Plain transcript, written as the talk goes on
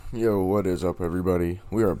Yo, what is up, everybody?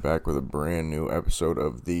 We are back with a brand new episode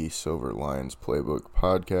of the Silver Lions Playbook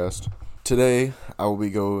podcast. Today, I will be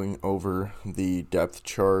going over the depth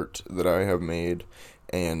chart that I have made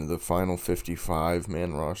and the final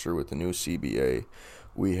 55-man roster with the new CBA.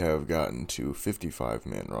 We have gotten to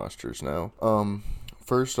 55-man rosters now.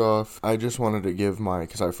 First off, I just wanted to give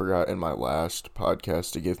because I forgot in my last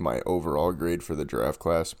podcast to give my overall grade for the draft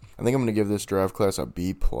class. I think I'm going to give this draft class a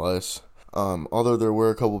B+. Although there were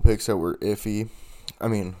a couple picks that were iffy. I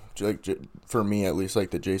mean, for me at least,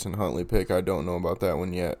 like the Jason Huntley pick, I don't know about that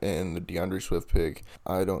one yet. And the DeAndre Swift pick,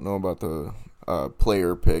 I don't know about the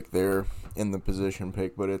player pick there in the position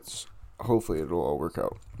pick, but hopefully it'll all work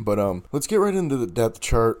out. But let's get right into the depth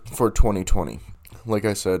chart for 2020. Like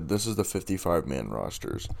I said, this is the 55-man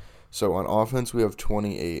rosters. So on offense, we have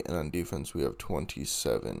 28, and on defense, we have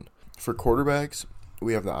 27. For quarterbacks,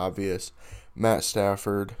 we have the obvious. Matt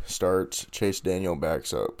Stafford starts, Chase Daniel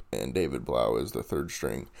backs up, and David Blau is the third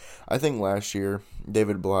string. I think last year,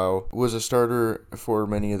 David Blau was a starter for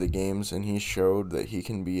many of the games, and he showed that he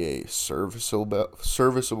can be a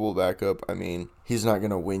serviceable backup. I mean, he's not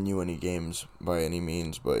going to win you any games by any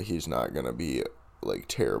means, but he's not going to be,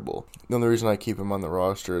 terrible. The only reason I keep him on the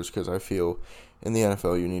roster is because I feel in the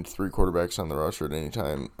NFL you need 3 quarterbacks on the roster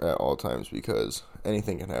at all times, because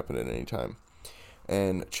anything can happen at any time.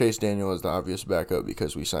 And Chase Daniel is the obvious backup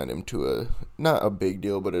because we signed him to not a big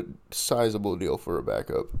deal, but a sizable deal for a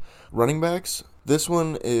backup. Running backs, this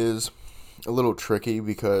one is a little tricky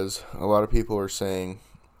because a lot of people are saying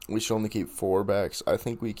we should only keep 4 backs. I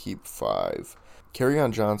think we keep 5.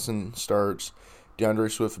 Kerryon Johnson starts, DeAndre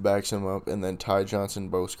Swift backs him up, and then Ty Johnson,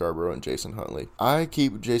 Bo Scarborough, and Jason Huntley. I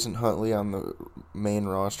keep Jason Huntley on the main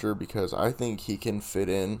roster because I think he can fit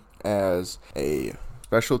in as a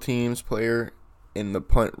special teams player in the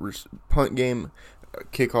punt game,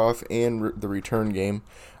 kickoff, and the return game.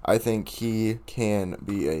 I think he can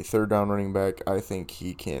be a third down running back. I think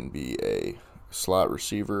he can be a slot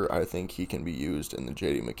receiver. I think he can be used in the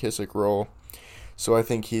J.D. McKissic role. So I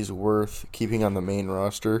think he's worth keeping on the main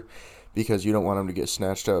roster because you don't want him to get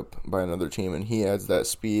snatched up by another team, and he adds that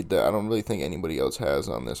speed that I don't really think anybody else has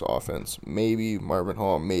on this offense. Maybe Marvin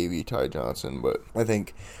Hall, maybe Ty Johnson, but I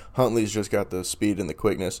think Huntley's just got the speed and the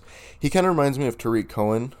quickness. He kind of reminds me of Tariq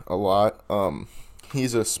Cohen a lot.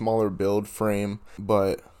 He's a smaller build frame,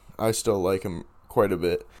 but I still like him quite a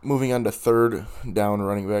bit. Moving on to third down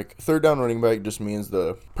running back. Third down running back just means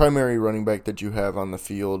the primary running back that you have on the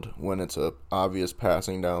field when it's a obvious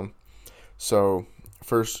passing down. So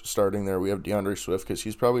first starting there, we have DeAndre Swift because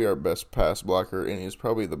he's probably our best pass blocker, and he's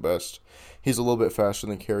probably the best. He's a little bit faster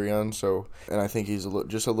than Kerryon, and I think he's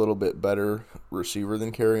just a little bit better receiver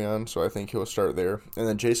than Kerryon, so I think he'll start there. And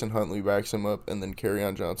then Jason Huntley backs him up, and then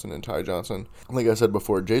Kerryon Johnson and Ty Johnson. Like I said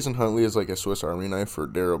before, Jason Huntley is like a Swiss Army knife for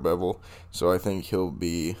Darrell Bevel, so I think he'll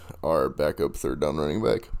be our backup third down running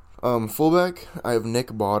back. Fullback, I have Nick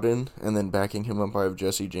Bawden, and then backing him up I have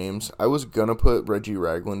Jesse James. I was going to put Reggie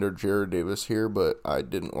Ragland or Jared Davis here, but I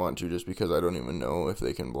didn't want to just because I don't even know if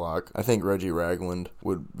they can block. I think Reggie Ragland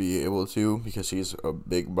would be able to because he's a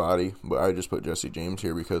big body, but I just put Jesse James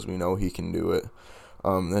here because we know he can do it.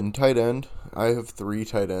 Then tight end, I have 3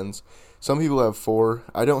 tight ends. Some people have 4.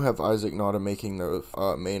 I don't have Isaac Nauta making the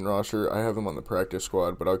main roster. I have him on the practice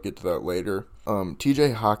squad, but I'll get to that later.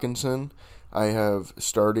 TJ Hawkinson, I have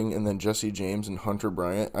starting, and then Jesse James and Hunter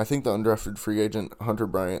Bryant. I think the undrafted free agent Hunter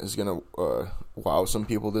Bryant is going to wow some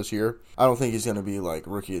people this year. I don't think he's going to be like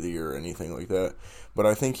rookie of the year or anything like that, but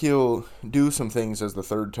I think he'll do some things as the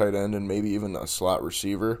third tight end and maybe even a slot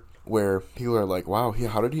receiver where people are like, wow,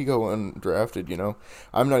 how did he go undrafted,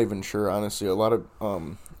 I'm not even sure, honestly. A lot of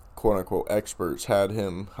quote-unquote experts had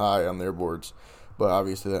him high on their boards, but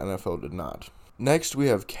obviously the NFL did not. Next, we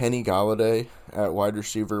have Kenny Golladay at wide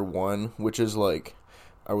receiver 1, which is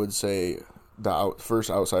I would say, the first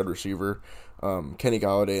outside receiver. Kenny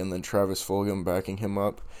Golladay and then Travis Fulgham backing him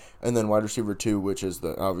up. And then wide receiver 2, which is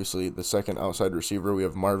obviously the second outside receiver. We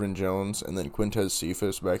have Marvin Jones and then Quintez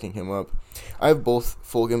Cephas backing him up. I have both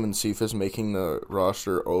Fulgham and Cephas making the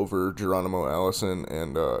roster over Geronimo Allison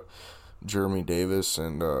and Jeremy Davis,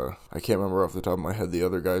 and I can't remember off the top of my head the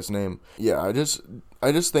other guy's name. Yeah, I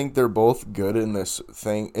just think they're both good in this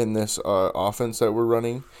offense that we're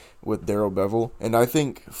running with Darrell Bevel. And I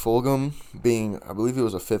think Fulgham I believe he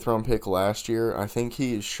was a 5th-round pick last year, I think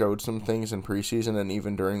he showed some things in preseason and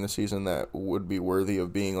even during the season that would be worthy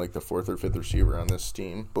of being the 4th or 5th receiver on this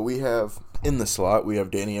team. But we have, in the slot, we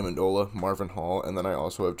have Danny Amendola, Marvin Hall, and then I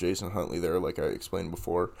also have Jason Huntley there, like I explained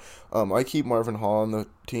before. I keep Marvin Hall on the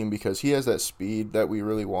team because he has that speed that we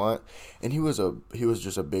really want, and he was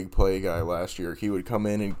just a big play guy last year. He would come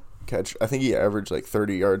in and catch. I think he averaged like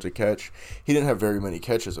 30 yards a catch. He didn't have very many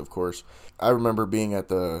catches, of course. I remember being at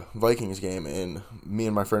the Vikings game, and me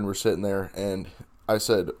and my friend were sitting there, and I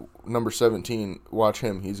said, number 17, watch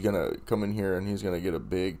him. He's going to come in here, and he's going to get a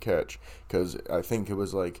big catch, because I think it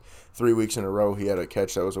was like 3 weeks in a row he had a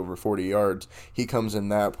catch that was over 40 yards. He comes in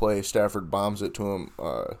that play. Stafford bombs it to him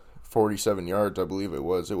 47 yards, I believe it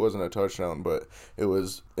was. It wasn't a touchdown, but it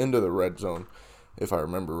was into the red zone, if I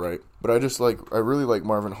remember right. But I really like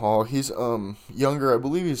Marvin Hall. He's younger. I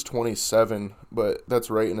believe he's 27, but that's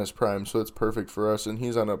right in his prime, so it's perfect for us, and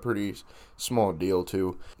he's on a pretty small deal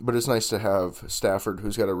too. But it's nice to have Stafford,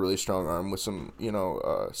 who's got a really strong arm, with some,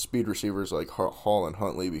 speed receivers like Hall and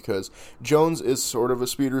Huntley, because Jones is sort of a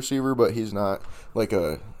speed receiver, but he's not like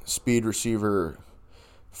a speed receiver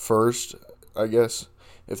first, I guess,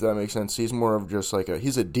 if that makes sense. He's more of just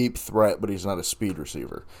he's a deep threat, but he's not a speed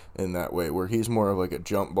receiver in that way, where he's more of like a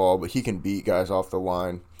jump ball, but he can beat guys off the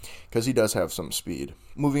line because he does have some speed.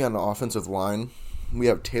 Moving on to offensive line, we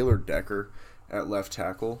have Taylor Decker at left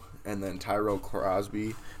tackle, and then Tyrell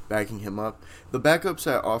Crosby backing him up. The backups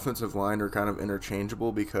at offensive line are kind of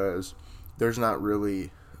interchangeable because there's not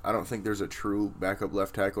really, I don't think there's a true backup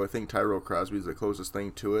left tackle. I think Tyrell Crosby is the closest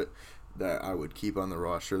thing to it that I would keep on the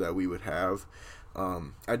roster that we would have.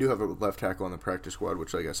 I do have a left tackle on the practice squad,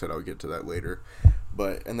 which, like I said, I'll get to that later.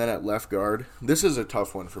 And then at left guard, this is a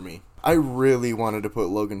tough one for me. I really wanted to put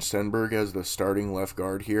Logan Stenberg as the starting left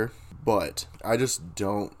guard here, but I just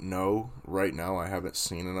don't know right now. I haven't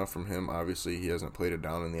seen enough from him. Obviously, he hasn't played it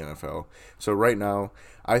down in the NFL. So right now,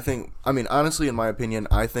 honestly, in my opinion,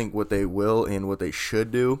 I think what they will and what they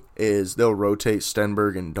should do is they'll rotate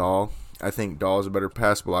Stenberg and Dahl. I think Dahl is a better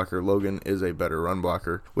pass blocker. Logan is a better run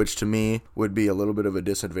blocker, which to me would be a little bit of a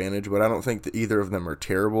disadvantage, but I don't think that either of them are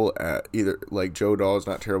terrible at either. Like, Joe Dahl is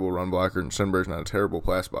not a terrible run blocker, and Stenberg's not a terrible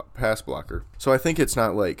pass blocker. So I think it's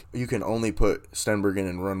not like you can only put Stenberg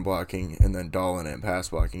in run blocking and then Dahl in pass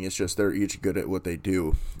blocking. It's just they're each good at what they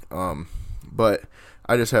do. But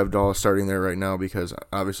I just have Dahl starting there right now because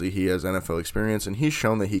obviously he has NFL experience, and he's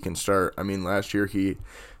shown that he can start. I mean, last year he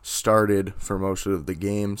started for most of the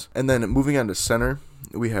games. And then moving on to center,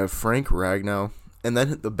 we have Frank Ragnow. And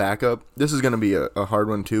then the backup, this is going to be a hard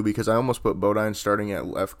one too, because I almost put Bodine starting at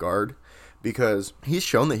left guard because he's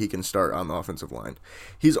shown that he can start on the offensive line.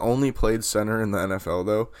 He's only played center in the NFL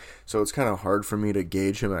though, so it's kind of hard for me to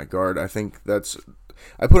gauge him at guard. I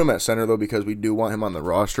put him at center though because we do want him on the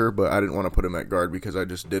roster, but I didn't want to put him at guard because I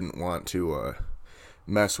just didn't want to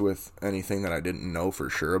mess with anything that I didn't know for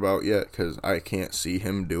sure about yet, because I can't see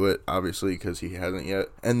him do it, obviously, because he hasn't yet.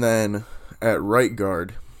 And then at right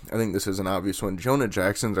guard, I think this is an obvious one. Jonah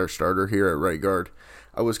Jackson's our starter here at right guard.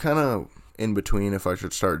 I was kind of in between if I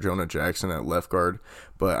should start Jonah Jackson at left guard,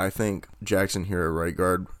 but I think Jackson here at right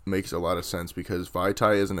guard makes a lot of sense because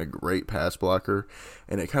Vaitai isn't a great pass blocker,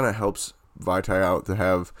 and it kind of helps Vaitai out to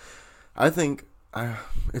have, I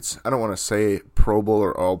don't want to say Pro Bowl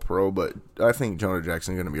or All Pro, but I think Jonah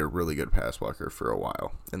Jackson is going to be a really good pass blocker for a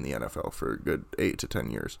while in the NFL for a good 8 to 10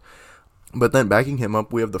 years. But then backing him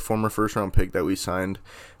up, we have the former first-round pick that we signed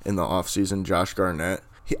in the offseason, Josh Garnett.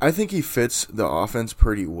 I think he fits the offense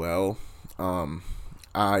pretty well.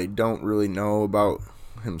 I don't really know about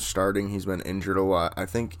him starting. He's been injured a lot. I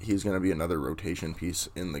think he's going to be another rotation piece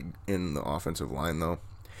in the offensive line, though,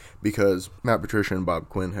 because Matt Patricia and Bob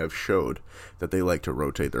Quinn have showed that they like to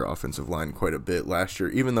rotate their offensive line quite a bit. Last year,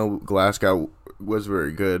 even though Glasgow was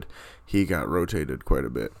very good, he got rotated quite a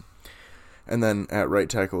bit. And then at right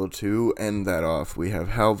tackle to end that off, we have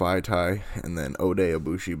Hal Vaitai and then Oday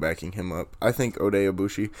Abushi backing him up. I think Oday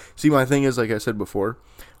Abushi, my thing is, like I said before,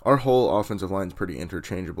 our whole offensive line is pretty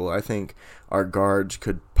interchangeable. I think our guards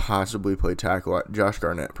could possibly play tackle. Josh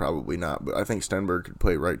Garnett probably not, but I think Stenberg could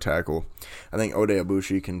play right tackle. I think Oday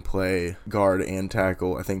Abushi can play guard and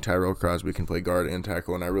tackle. I think Tyrell Crosby can play guard and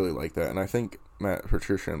tackle, and I really like that. And I think Matt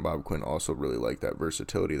Patricia and Bob Quinn also really like that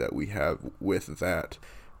versatility that we have with that.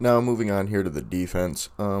 Now, moving on here to the defense.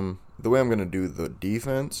 The way I'm going to do the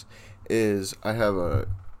defense is I have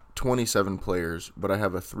 27 players, but I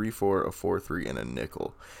have a 3-4, a 4-3, and a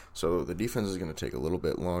nickel. So the defense is going to take a little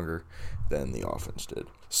bit longer than the offense did.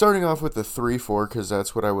 Starting off with the 3-4, because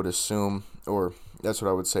that's what I would assume, or that's what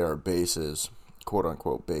I would say our base is,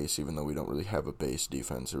 quote-unquote base, even though we don't really have a base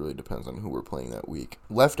defense. It really depends on who we're playing that week.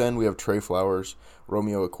 Left end, we have Trey Flowers,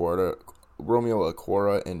 Romeo Okwara,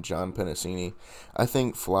 and John Pennicini. I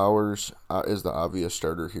think Flowers is the obvious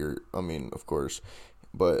starter here. I mean, of course,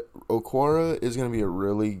 But Okwara is going to be a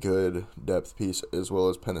really good depth piece, as well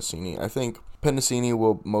as Penasini. I think Penasini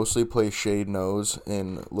will mostly play shade nose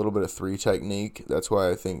and a little bit of 3 technique. That's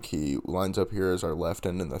why I think he lines up here as our left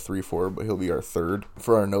end in the 3-4, but he'll be our third.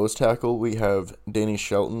 For our nose tackle, we have Danny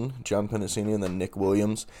Shelton, John Penasini, and then Nick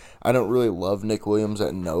Williams. I don't really love Nick Williams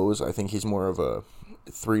at nose. I think he's more of a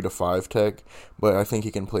 3 to 5 tech, but I think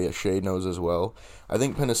he can play a shade nose as well. I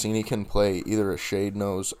think Penasini can play either a shade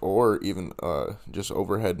nose or even just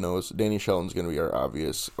overhead nose. Danny Shelton's going to be our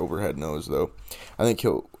obvious overhead nose, though. I think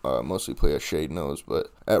he'll mostly play a shade nose. But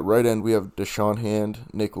at right end, we have Deshaun Hand,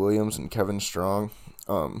 Nick Williams, and Kevin Strong.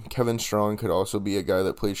 Kevin Strong could also be a guy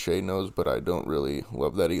that plays shade nose, but I don't really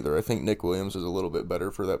love that either. I think Nick Williams is a little bit better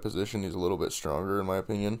for that position. He's a little bit stronger, in my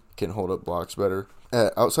opinion. Can hold up blocks better.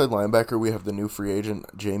 At outside linebacker, we have the new free agent,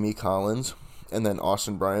 Jamie Collins, and then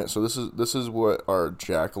Austin Bryant. So this is what our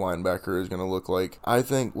jack linebacker is going to look like. I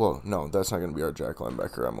think, well, no, that's not going to be our jack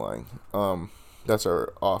linebacker. I'm lying. That's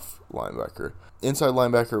our off linebacker. Inside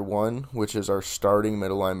linebacker 1, which is our starting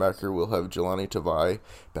middle linebacker, we'll have Jelani Tavai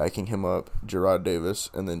backing him up, Gerard Davis,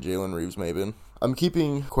 and then Jalen Reeves-Maben. I'm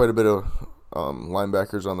keeping quite a bit of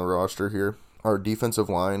linebackers on the roster here. Our defensive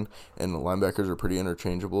line and linebackers are pretty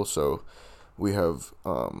interchangeable, so we have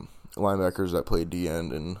linebackers that play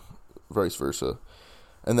D-end and vice versa.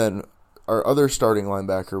 And then our other starting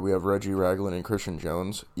linebacker, we have Reggie Ragland and Christian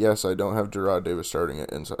Jones. Yes, I don't have Gerard Davis starting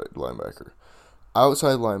at inside linebacker.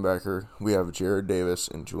 Outside linebacker, we have Jared Davis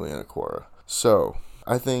and Julian Okwara. So,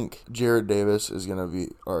 I think Jared Davis is going to be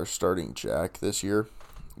our starting jack this year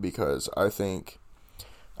because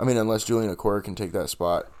unless Julian Okwara can take that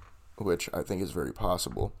spot, which I think is very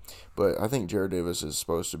possible. But I think Jared Davis is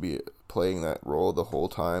supposed to be playing that role the whole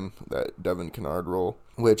time, that Devin Kennard role,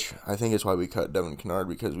 which I think is why we cut Devin Kennard,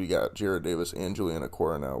 because we got Jared Davis and Julian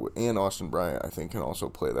Okwara now, and Austin Bryant, I think, can also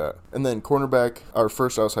play that. And then cornerback, our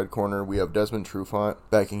first outside corner, we have Desmond Trufant,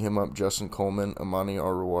 backing him up, Justin Coleman, Amani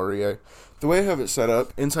Oruwariye. The way I have it set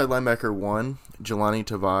up, inside linebacker 1, Jelani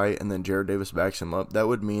Tavai, and then Jared Davis backs him up. That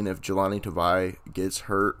would mean if Jelani Tavai gets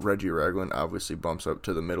hurt, Reggie Ragland obviously bumps up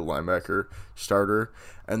to the middle linebacker starter,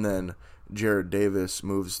 and then Jared Davis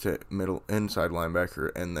moves to inside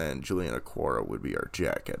linebacker, and then Julian Okwara would be our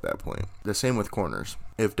jack at that point. The same with corners.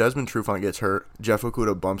 If Desmond Trufant gets hurt, Jeff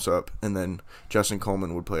Okudah bumps up, and then Justin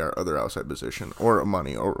Coleman would play our other outside position, or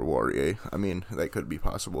Amani Oruwariye. I mean, that could be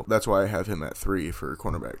possible. That's why I have him at 3 for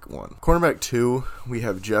cornerback 1. Cornerback 2, we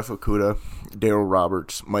have Jeff Okudah, Darryl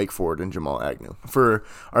Roberts, Mike Ford, and Jamal Agnew. For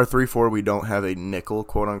our 3-4, we don't have a nickel,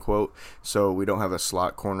 quote-unquote, so we don't have a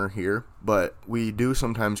slot corner here, but we do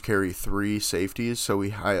sometimes carry 3 safeties, so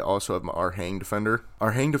I also have our hang defender.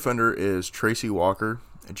 Our hang defender is Tracy Walker,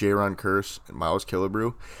 Jaron Kearse, and Miles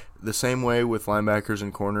Killebrew. The same way with linebackers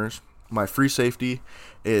and corners. My free safety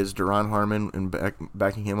is Deron Harmon, and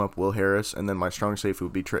backing him up, Will Harris. And then my strong safety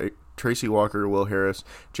would be Tracy Walker, Will Harris,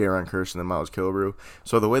 Jaron Kearse, and then Miles Killebrew.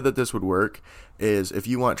 So the way that this would work is if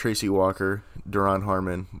you want Tracy Walker, Deron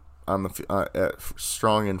Harmon on the at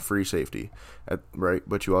strong and free safety, right?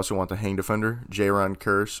 But you also want the hang defender, Jaron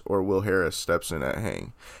Kearse or Will Harris steps in at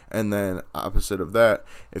hang. And then opposite of that,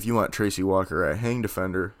 if you want Tracy Walker at hang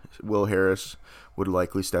defender, Will Harris would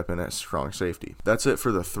likely step in at strong safety. That's it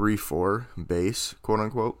for the 3-4 base, quote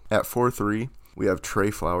unquote. At 4-3, we have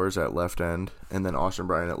Trey Flowers at left end, and then Austin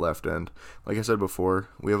Bryant at left end. Like I said before,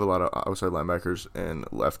 we have a lot of outside linebackers and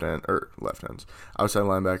outside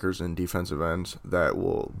linebackers and defensive ends that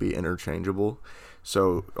will be interchangeable.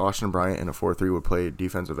 So Austin Bryant in a 4-3 would play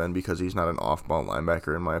defensive end because he's not an off-ball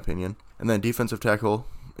linebacker in my opinion. And then defensive tackle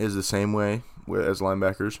is the same way as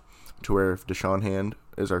linebackers, to where if Deshaun Hand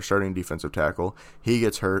is our starting defensive tackle, he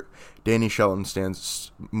gets hurt, Danny Shelton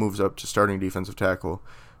moves up to starting defensive tackle.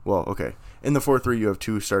 Well, okay. In the 4-3, you have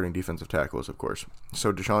 2 starting defensive tackles, of course.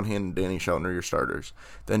 So Deshaun Hand and Danny Shelton are your starters.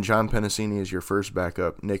 Then John Penasini is your first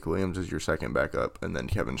backup. Nick Williams is your second backup. And then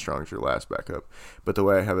Kevin Strong is your last backup. But the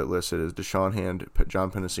way I have it listed is Deshaun Hand, John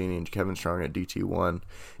Penasini, and Kevin Strong at DT1.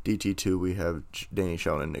 DT2, we have Danny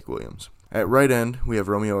Shelton and Nick Williams. At right end, we have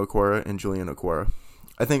Romeo Okwara and Julian Okwara.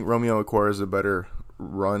 I think Romeo Okwara is a better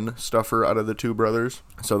run stuffer out of the 2 brothers,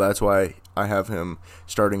 so that's why I have him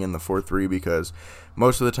starting in the 4-3, because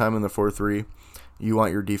most of the time in the 4-3 you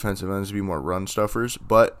want your defensive ends to be more run stuffers,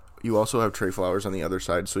 but you also have Trey Flowers on the other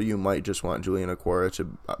side, so you might just want Julian Okwara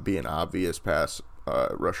to be an obvious pass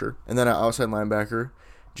rusher. And then at outside linebacker,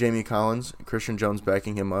 Jamie Collins, Christian Jones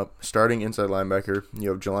backing him up. Starting inside linebacker, you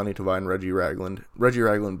have Jelani Tavai and Reggie Ragland. Reggie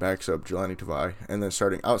Ragland backs up Jelani Tavai. And then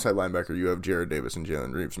starting outside linebacker, you have Jared Davis and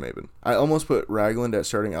Jalen Reeves-Maben. I almost put Ragland at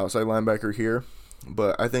starting outside linebacker here,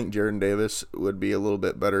 but I think Jared Davis would be a little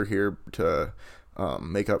bit better here to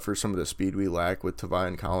make up for some of the speed we lack with Tavai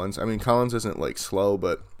and Collins. I mean, Collins isn't like slow,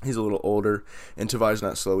 but he's a little older, and Tavai's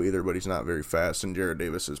not slow either, but he's not very fast, and Jared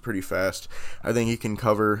Davis is pretty fast. I think he can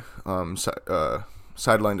cover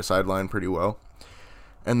sideline to sideline pretty well.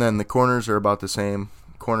 And then the corners are about the same.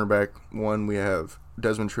 Cornerback 1, we have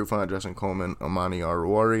Desmond Trufant, Justin Coleman, Amani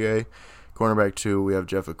Aruarie. Cornerback 2, we have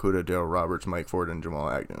Jeff Okudah, Dale Roberts, Mike Ford, and Jamal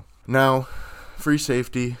Agnew. Now, free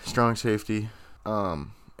safety, strong safety,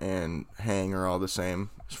 and hang are all the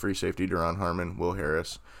same. Free safety, Deron Harmon, Will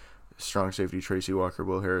Harris. Strong safety, Tracy Walker,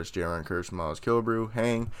 Will Harris, Jaron Kearse, Miles Killebrew.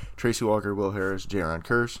 Hang, Tracy Walker, Will Harris, Jaron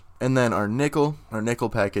Kearse. And then our nickel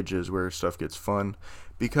package is where stuff gets fun,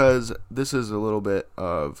 because this is a little bit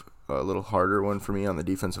of a little harder one for me on the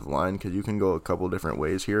defensive line, because you can go a couple different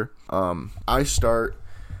ways here. I start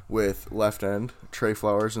with left end, Trey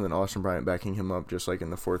Flowers, and then Austin Bryant backing him up just like in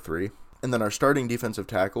the 4-3. And then our starting defensive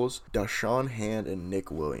tackles, Dashawn Hand and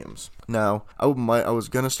Nick Williams. Now, I was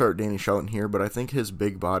going to start Danny Shelton here, but I think his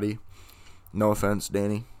big body, no offense,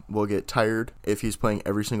 Danny, will get tired if he's playing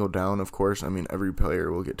every single down, of course. I mean, every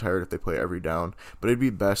player will get tired if they play every down. But it'd be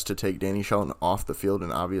best to take Danny Shelton off the field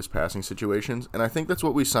in obvious passing situations. And I think that's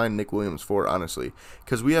what we signed Nick Williams for, honestly,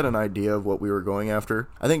 because we had an idea of what we were going after.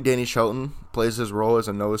 I think Danny Shelton plays his role as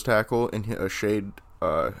a nose tackle in a shade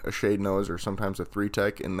nose, or sometimes a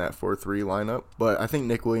 3-tech in that 4-3 lineup. But I think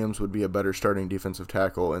Nick Williams would be a better starting defensive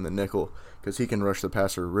tackle in the nickel, because he can rush the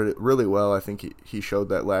passer really well. I think he showed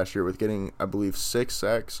that last year with getting, I believe, 6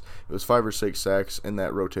 sacks. It was 5 or 6 sacks in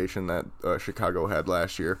that rotation that Chicago had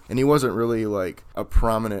last year. And he wasn't really like a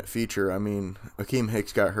prominent feature. I mean, Akeem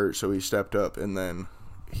Hicks got hurt, so he stepped up, and then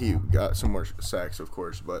he got some more sacks, of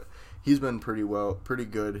course. But he's been pretty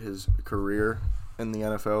good his career in the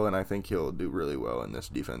NFL, and I think he'll do really well in this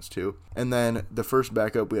defense too. And then the first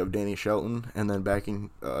backup, we have Danny Shelton, and then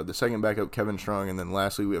backing the second backup, Kevin Strong, and then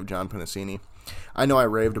lastly we have John Pennicini. I know I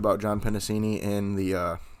raved about John Pennicini in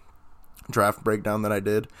the draft breakdown that I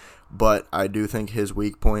did, but I do think his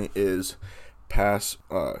weak point is pass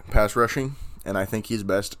rushing, and I think he's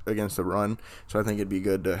best against the run, so I think it'd be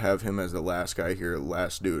good to have him as the last guy here,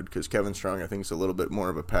 last dude, because Kevin Strong, I think, is a little bit more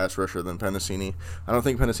of a pass rusher than Pennicini. I don't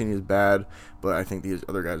think Pennicini is bad, but I think these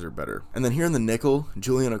other guys are better. And then here in the nickel,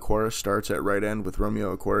 Julian Okwara starts at right end with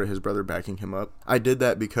Romeo Okwara, his brother, backing him up. I did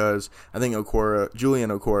that because I think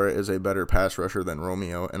Julian Okwara is a better pass rusher than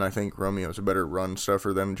Romeo, and I think Romeo is a better run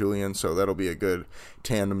stuffer than Julian, so that'll be a good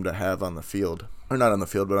tandem to have on the field. Or not on the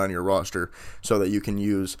field, but on your roster, so that you can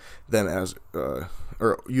use them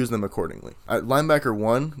or use them accordingly. At linebacker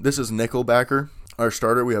 1, this is nickel backer. Our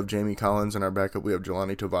starter, we have Jamie Collins, and our backup, we have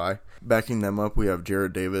Jelani Tavai. Backing them up, we have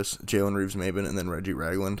Jared Davis, Jalen Reeves-Maybin, and then Reggie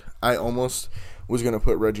Ragland. I almost was going to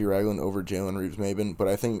put Reggie Ragland over Jalen Reeves-Maybin, but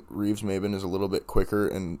I think Reeves-Maybin is a little bit quicker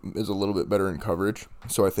and is a little bit better in coverage,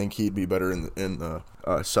 so I think he'd be better in the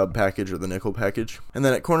sub package or the nickel package. And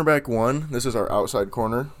then at cornerback 1, this is our outside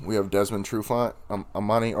corner. We have Desmond Trufant,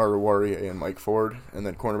 Amani Aruarie, and Mike Ford. And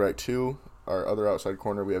then cornerback 2, our other outside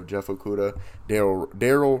corner, we have Jeff Okudah,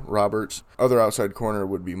 Daryl Roberts. Other outside corner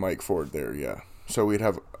would be Mike Ford there, yeah. So we'd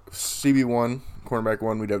have CB1, cornerback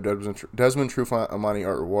 1, we'd have Desmond Trufant, Amani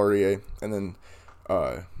Aruarie, and then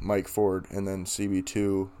Mike Ford. And then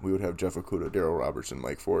CB2, we would have Jeff Okudah, Daryl Roberts, and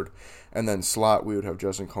Mike Ford. And then slot, we would have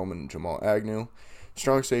Justin Coleman and Jamal Agnew.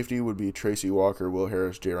 Strong safety would be Tracy Walker, Will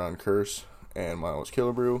Harris, Jaron Kearse, and Miles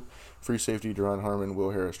Killebrew. Free safety, Deron Harmon,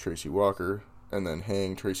 Will Harris, Tracy Walker. And then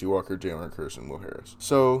hang, Tracy Walker, Jaron Kearse, and Will Harris.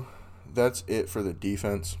 So that's it for the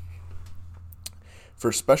defense.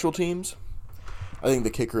 For special teams, I think the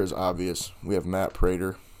kicker is obvious. We have Matt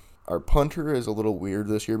Prater. Our punter is a little weird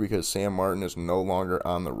this year because Sam Martin is no longer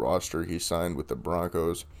on the roster. He signed with the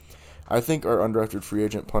Broncos. I think our undrafted free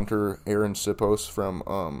agent punter, Aaron Sipos from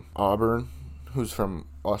Auburn, who's from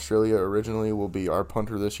Australia originally, will be our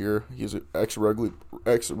punter this year. He's an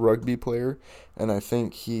ex-rugby player, and I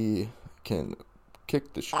think he can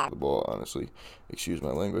kick the shit out of the ball, honestly. Excuse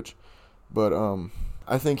my language. But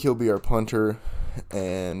I think he'll be our punter.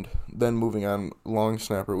 And then moving on, long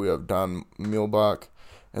snapper, we have Don Milbach.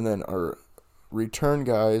 And then our return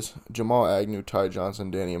guys, Jamal Agnew, Ty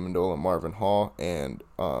Johnson, Danny Amendola, Marvin Hall, and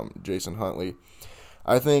Jason Huntley.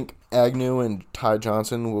 I think Agnew and Ty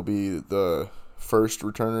Johnson will be the first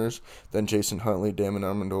returners. Then Jason Huntley, Damon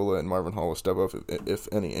Amendola, and Marvin Hall will step up if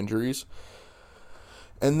any injuries.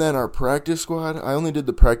 And then our practice squad, I only did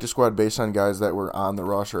the practice squad based on guys that were on the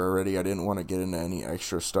roster already. I didn't want to get into any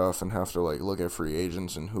extra stuff and have to look at free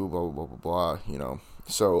agents and who, blah, blah, blah, blah, you know.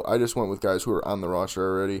 So I just went with guys who are on the roster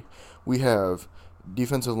already. We have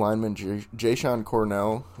defensive lineman Jayshon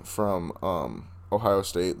Cornell from Ohio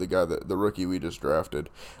State, the rookie we just drafted.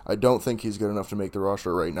 I don't think he's good enough to make the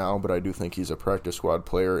roster right now, but I do think he's a practice squad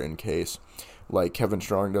player in case, like, Kevin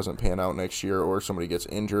Strong doesn't pan out next year or somebody gets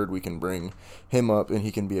injured. We can bring him up, and he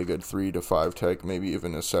can be a good 3 to 5 tech, maybe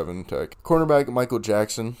even a 7 tech. Cornerback Michael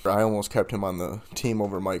Jackson. I almost kept him on the team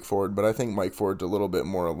over Mike Ford, but I think Mike Ford's a little bit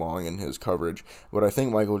more along in his coverage. But I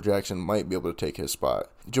think Michael Jackson might be able to take his spot.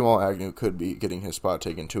 Jamal Agnew could be getting his spot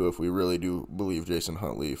taken too if we really do believe Jason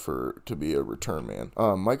Huntley to be a return man.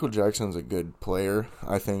 Michael Jackson's a good player.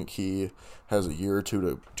 I think he has a year or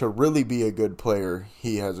two to really be a good player.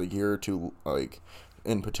 He has a year or two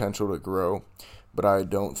in potential to grow, but I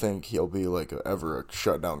don't think he'll be ever a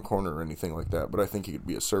shutdown corner or anything like that. But I think he could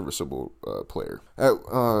be a serviceable player. At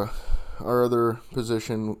our other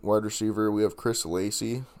position, wide receiver, we have Chris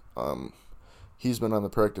Lacey. He's been on the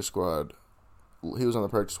practice squad. He was on the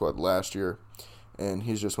practice squad last year, and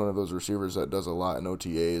he's just one of those receivers that does a lot in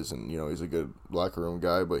OTAs, and, he's a good locker room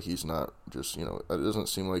guy, but he's not just, it doesn't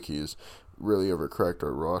seem like he's really ever cracked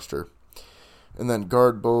our roster. And then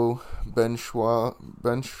guard Bo Benchwell,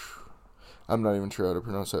 I'm not even sure how to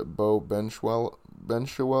pronounce that, Bo Benchwell.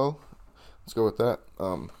 Let's go with that.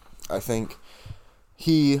 I think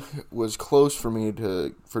he was close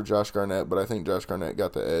for Josh Garnett, but I think Josh Garnett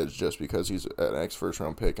got the edge just because he's an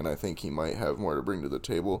ex-first-round pick, and I think he might have more to bring to the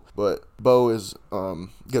table. But Bo is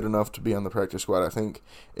good enough to be on the practice squad. I think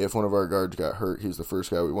if one of our guards got hurt, he's the first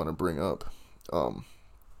guy we want to bring up.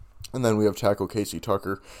 And then we have tackle Casey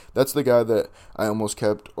Tucker. That's the guy that I almost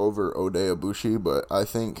kept over Ode Abushi, but I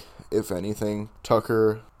think, if anything,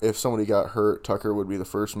 Tucker, if somebody got hurt, Tucker would be the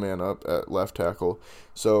first man up at left tackle.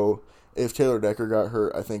 So if Taylor Decker got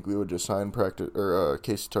hurt, I think we would just sign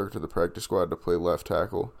Casey Tucker to the practice squad to play left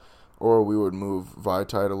tackle. Or we would move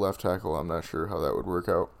Vaitai to left tackle. I'm not sure how that would work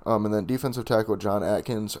out. And then defensive tackle John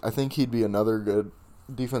Atkins. I think he'd be another good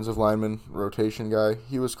defensive lineman rotation guy.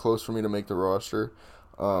 He was close for me to make the roster.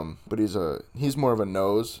 But he's more of a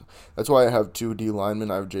nose. That's why I have 2 D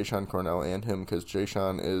linemen. I have Jayshon Cornell and him, because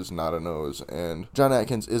Jayshon is not a nose, and John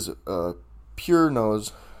Atkins is a pure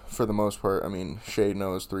nose for the most part. I mean, shade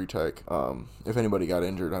nose, 3 tech. If anybody got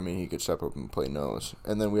injured, he could step up and play nose.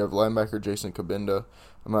 And then we have linebacker Jason Kabinda.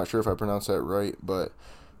 I'm not sure if I pronounced that right, but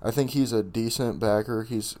I think he's a decent backer.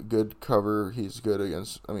 He's good cover. He's good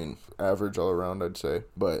against, average all around, I'd say.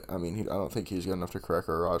 But, I don't think he's good enough to crack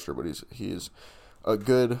our roster, but he's a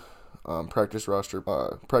good practice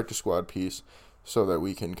squad piece, so that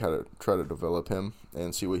we can kind of try to develop him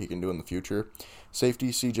and see what he can do in the future. Safety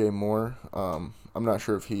CJ Moore. I'm not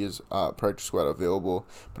sure if he is practice squad available,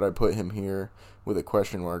 but I put him here with a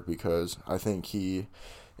question mark because I think he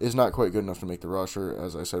is not quite good enough to make the roster,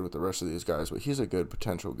 as I said with the rest of these guys, but he's a good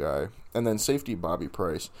potential guy. And then safety Bobby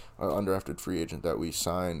Price, undrafted free agent that we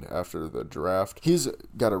signed after the draft. He's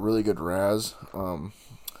got a really good RAS.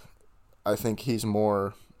 I think he's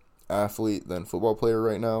more athlete than football player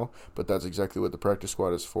right now, but that's exactly what the practice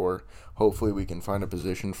squad is for. Hopefully we can find a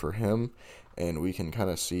position for him, and we can kind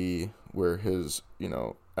of see where his,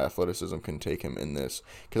 athleticism can take him in this.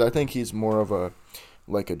 Because I think he's more of a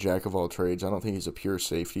jack of all trades. I don't think he's a pure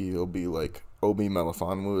safety. He'll be like Obi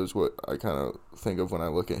Melifonwu is what I kind of think of when I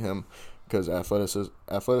look at him, because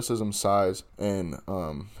athleticism, size, and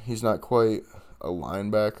he's not quite a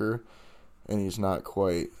linebacker, and he's not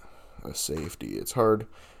quite a safety. It's hard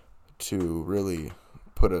to really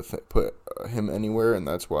put him anywhere, and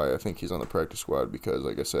that's why I think he's on the practice squad, because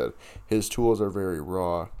like I said, his tools are very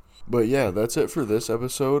raw. But yeah, that's it for this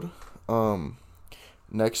episode.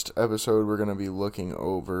 Next episode we're going to be looking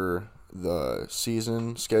over the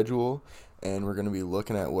season schedule, and we're going to be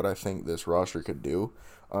looking at what I think this roster could do.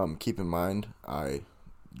 Keep in mind, I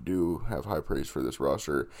do have high praise for this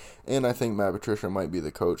roster, and I think Matt Patricia might be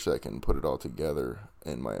the coach that can put it all together,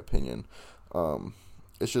 in my opinion.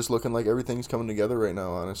 It's just looking like everything's coming together right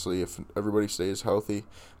now, honestly. If everybody stays healthy,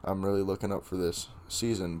 I'm really looking up for this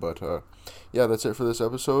season. But yeah, that's it for this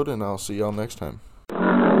episode, and I'll see y'all next time.